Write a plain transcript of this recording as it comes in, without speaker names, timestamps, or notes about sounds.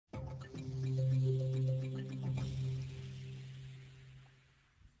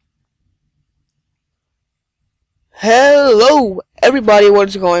Hello everybody,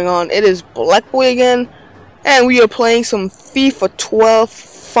 what's going on? It is BlkBoy again, and we are playing some FIFA 12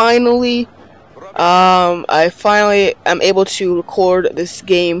 finally. I finally am able to record this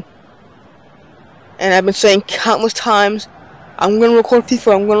game, and I've been saying countless times, I'm gonna record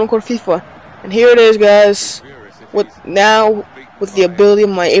FIFA, and here it is, guys. With the ability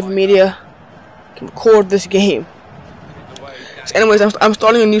of my AV Media, I can record this game. So anyways, I'm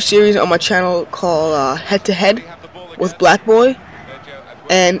starting a new series on my channel called Head to Head with BlkBoy,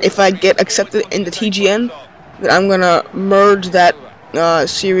 and if I get accepted into TGN, then I'm gonna merge that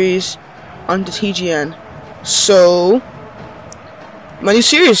series onto TGN. So my new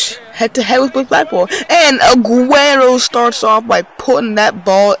series, Head to Head with BlkBoy, and Aguero starts off by putting that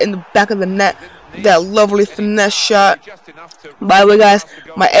ball in the back of the net. That lovely finesse shot. By the way, guys,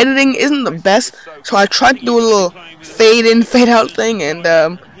 my editing isn't the best, so I tried to do a little fade in, fade out thing,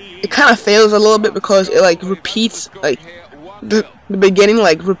 and it kind of fails a little bit because it like repeats, like the beginning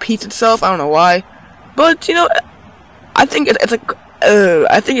like repeats itself. I don't know why, but you know, I think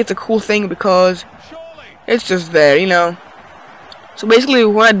it's a cool thing because it's just there, you know. So basically,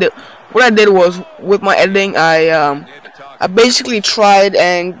 what I did was, with my editing, I basically tried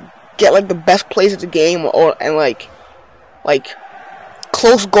and get like the best plays of the game, and like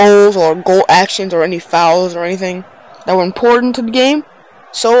close goals or goal actions or any fouls or anything that were important to the game.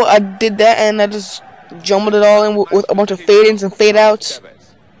 So I did that, and I just jumbled it all in with a bunch of fade-ins and fade-outs,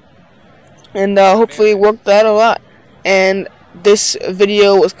 and hopefully it worked out a lot. And this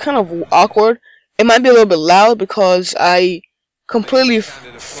video was kind of awkward. It might be a little bit loud because I completely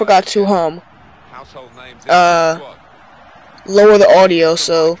forgot to lower the audio.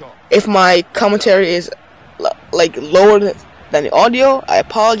 So if my commentary is like lower than the audio, I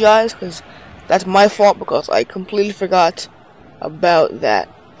apologize, because that's my fault, because I completely forgot about that.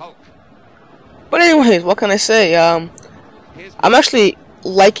 But anyways, what can I say? I'm actually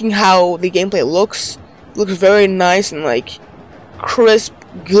liking how the gameplay looks. It looks very nice and like crisp,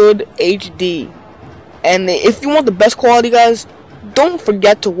 good HD. And if you want the best quality, guys, don't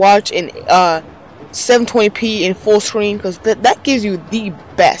forget to watch in 720p in full screen, because that gives you the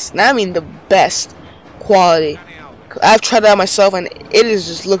best, and I mean the best quality. I've tried that out myself, and it is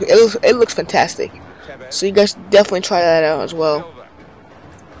just it looks fantastic. So you guys definitely try that out as well.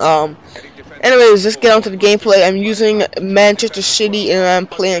 Anyways, let's get on to the gameplay. I'm using Manchester City, and I'm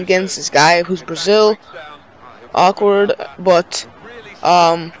playing against this guy who's Brazil. Awkward, but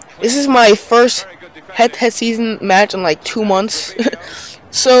this is my first head-to-head season match in like 2 months.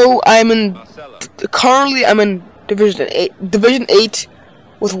 So currently I'm in Division 8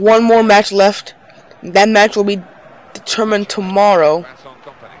 with one more match left. That match will be determined tomorrow,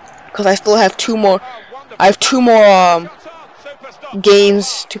 because I still have two more. I have two more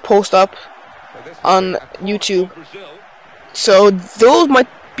games to post up on YouTube, so those might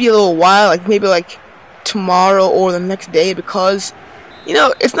be a little while, like maybe like tomorrow or the next day, because you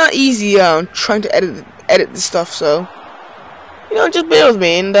know it's not easy trying to edit this stuff. So you know, just bear with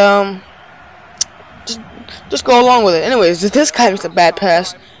me, and just go along with it. Anyways, this guy makes a bad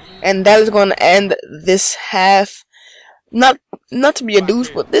pass, and that is going to end this half. Not to be a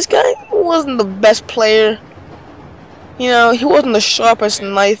douche, but this guy wasn't the best player. You know, he wasn't the sharpest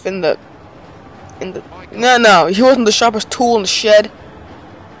knife in the no, he wasn't the sharpest tool in the shed.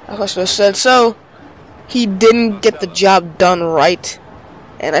 That's what I should have said. So he didn't get the job done right,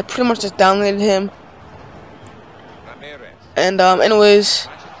 and I pretty much just dominated him. And anyways,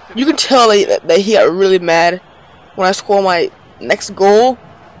 you can tell that he got really mad when I scored my next goal,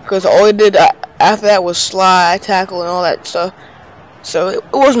 because all he did after that was slide, tackle, and all that stuff. So it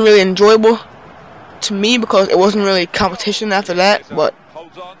wasn't really enjoyable to me, because it wasn't really competition after that. But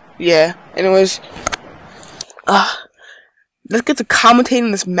yeah, anyways, let's get to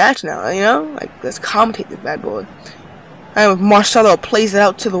commentating this match now. You know, like, let's commentate this bad boy. And Marcelo plays it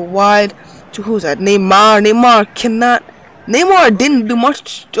out to the wide to, who's that? Neymar. Neymar didn't do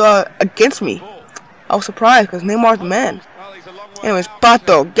much against me. I was surprised, because Neymar's the man. Anyways,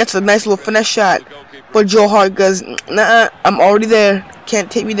 Pato gets a nice little finesse shot, but Joe Hart goes, nah, I'm already there, can't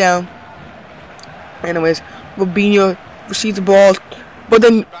take me down. Anyways, Robinho receives the ball, but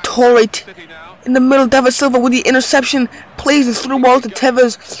then Torre in the middle, David Silva with the interception, plays the through ball to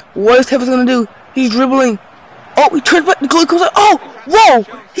Tevez. What is Tevez gonna do? He's dribbling. Oh, he turns back, the goalie comes out. Oh, whoa!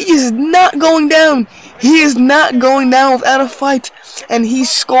 He is not going down. He is not going down without a fight, and he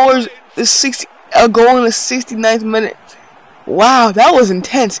scores a goal in the 69th minute. Wow, that was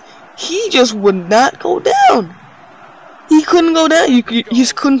intense. He just would not go down. He couldn't go down. You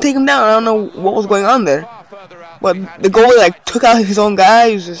just couldn't take him down. I don't know what was going on there. But the goalie like took out his own guy.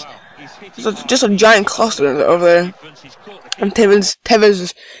 He was just just a giant cluster over there. And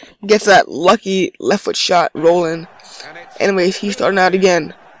Tevez gets that lucky left foot shot rolling. Anyways, he's starting out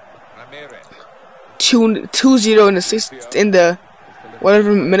again. 2-0 in the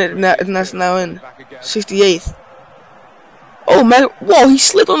whatever minute that's now in 68th. Oh man! Whoa! He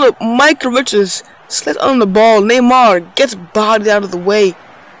slipped on the Mitrovic slipped on the ball. Neymar gets bodied out of the way,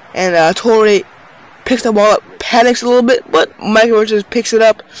 and Torre picks the ball up, panics a little bit, but Mitrovic picks it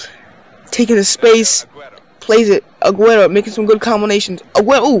up, taking the space, plays it. Aguero making some good combinations.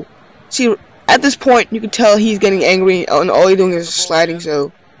 Aguero, ooh, see, at this point you can tell he's getting angry, and all he's doing is sliding.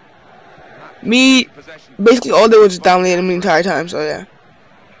 So, basically all they were just dominating him the entire time. So yeah.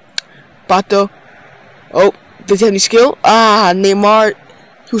 Pato, oh, does he have any skill? Ah, Neymar,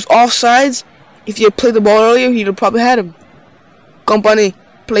 he was offsides. If he had played the ball earlier, he'd have probably had him. Company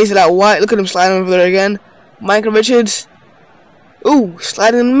plays it out wide. Look at him sliding over there again. Mitrovic, ooh,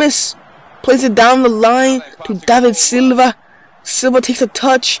 sliding and miss. Plays it down the line to David Silva. Silva takes a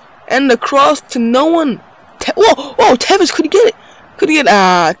touch and the cross to no one. Whoa, Tevez, could he get it?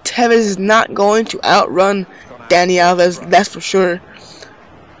 Tevez is not going to outrun Dani Alves, that's for sure.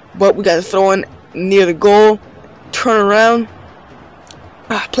 But we got to throw in near the goal. Turn around.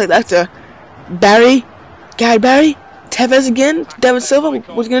 Play that to Barry. Tevez again. David Silva.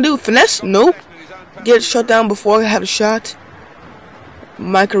 What's he gonna do? Finesse? Nope. Get shut down before I have a shot.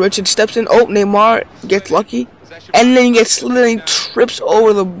 Michael Richards steps in. Oh, Neymar gets lucky. And then he gets slid and he trips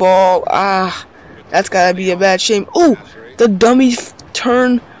over the ball. That's gotta be a bad shame. Oh, the dummy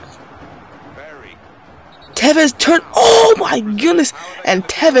turn. Tevez turn. Oh my goodness. And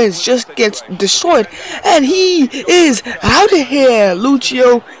Tevez just gets destroyed. And he is out of here.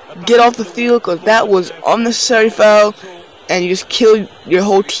 Lucio, get off the field because that was unnecessary foul. And you just killed your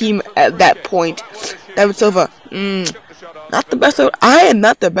whole team at that point. David Silva. Not the best. I am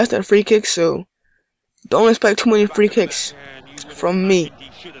not the best at free kicks, so don't expect too many free kicks from me.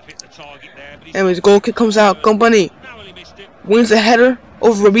 Anyways, goal kick comes out. Company wins the header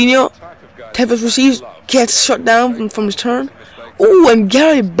over Robinho. Tevez receives, gets shut down from his turn. Ooh, and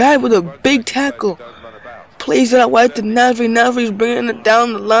Gary Barry with a big tackle. Plays it out wide to Nasri. Nasri's bringing it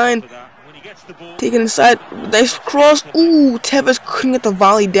down the line. Taking inside. Nice cross. Ooh, Tevez couldn't get the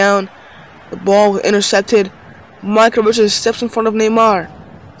volley down. The ball was intercepted. Michael Richards steps in front of Neymar.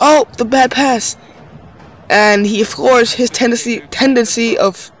 Oh, the bad pass. And he, of course, his tendency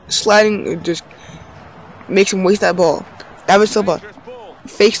of sliding just makes him waste that ball. David Silva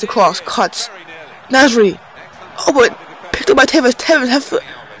fakes the cross, cuts. Nasri. Oh, but picked up by Tevez. Tevez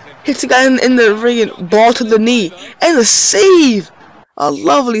hits the guy in the ring, ball to the knee. And a save. A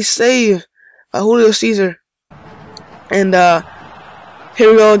lovely save by Julio Cesar. And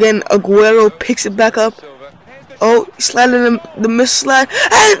here we go again. Aguero picks it back up. Oh, sliding the miss slide.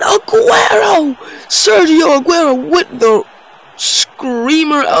 And Aguero! Sergio Aguero with the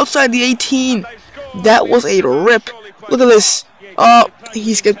screamer outside the 18. That was a rip. Look at this. Oh,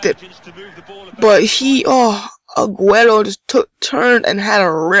 he skipped it. But Aguero just turned and had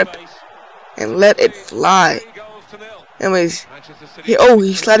a rip and let it fly. Anyways,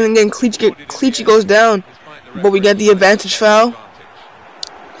 he's sliding again. Clichy goes down, but we got the advantage foul.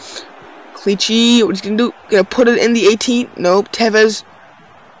 Clichy, what he's gonna do? Gonna put it in the 18? Nope. Tevez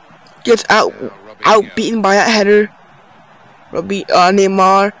gets outbeaten by that header.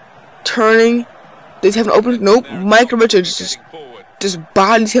 Neymar turning. Does he have an open? Nope. Michael Richards just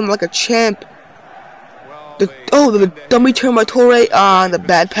bodies him like a champ. The dummy turn by Torre. And the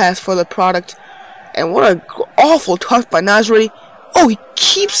bad pass for the product. And what an awful touch by Nasri. Oh, he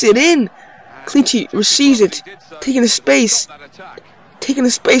keeps it in. Clichy receives it, taking the space,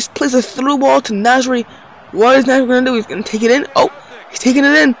 plays a through ball to Nasri. What is Nasri gonna do? He's gonna take it in. Oh, he's taking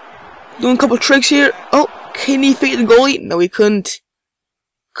it in. Doing a couple tricks here. Oh, can he fake the goalie? No, he couldn't.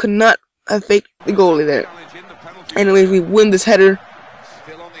 Could not have faked the goalie there. Anyways, we win this header.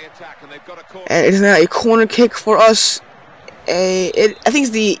 And it is now a corner kick for us. I think it's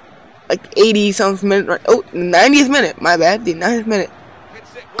the 80-something minute, right? Oh, 90th minute. My bad. The 90th minute.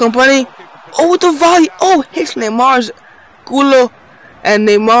 Company. Oh, with the volley. Oh, hits Neymar's culo. And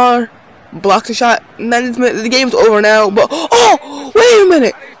Neymar blocks the shot. 90th minute. The game's over now. But, oh, wait a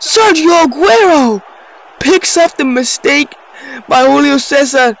minute. Sergio Aguero picks up the mistake by Julio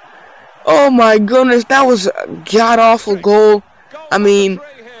Cesar. Oh, my goodness. That was a god-awful goal. I mean,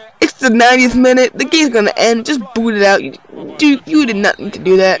 it's the 90th minute. The game's going to end. Just boot it out. You did not need to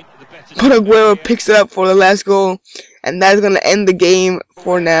do that. But Aguero picks it up for the last goal. And that's going to end the game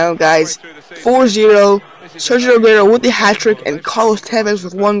for now, guys. 4-0. Sergio Aguero with the hat-trick. And Carlos Tevez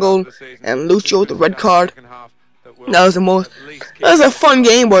with 1 goal. And Lucio with the red card. That was a fun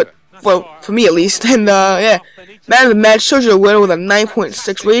game, but for me at least. And yeah, man of the match shows you a winner with a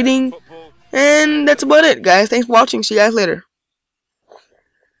 9.6 rating. And that's about it, guys. Thanks for watching. See you guys later.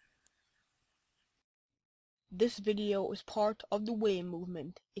 This video is part of the Way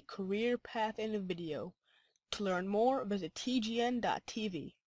movement, a career path in a video. To learn more, visit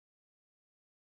tgn.tv.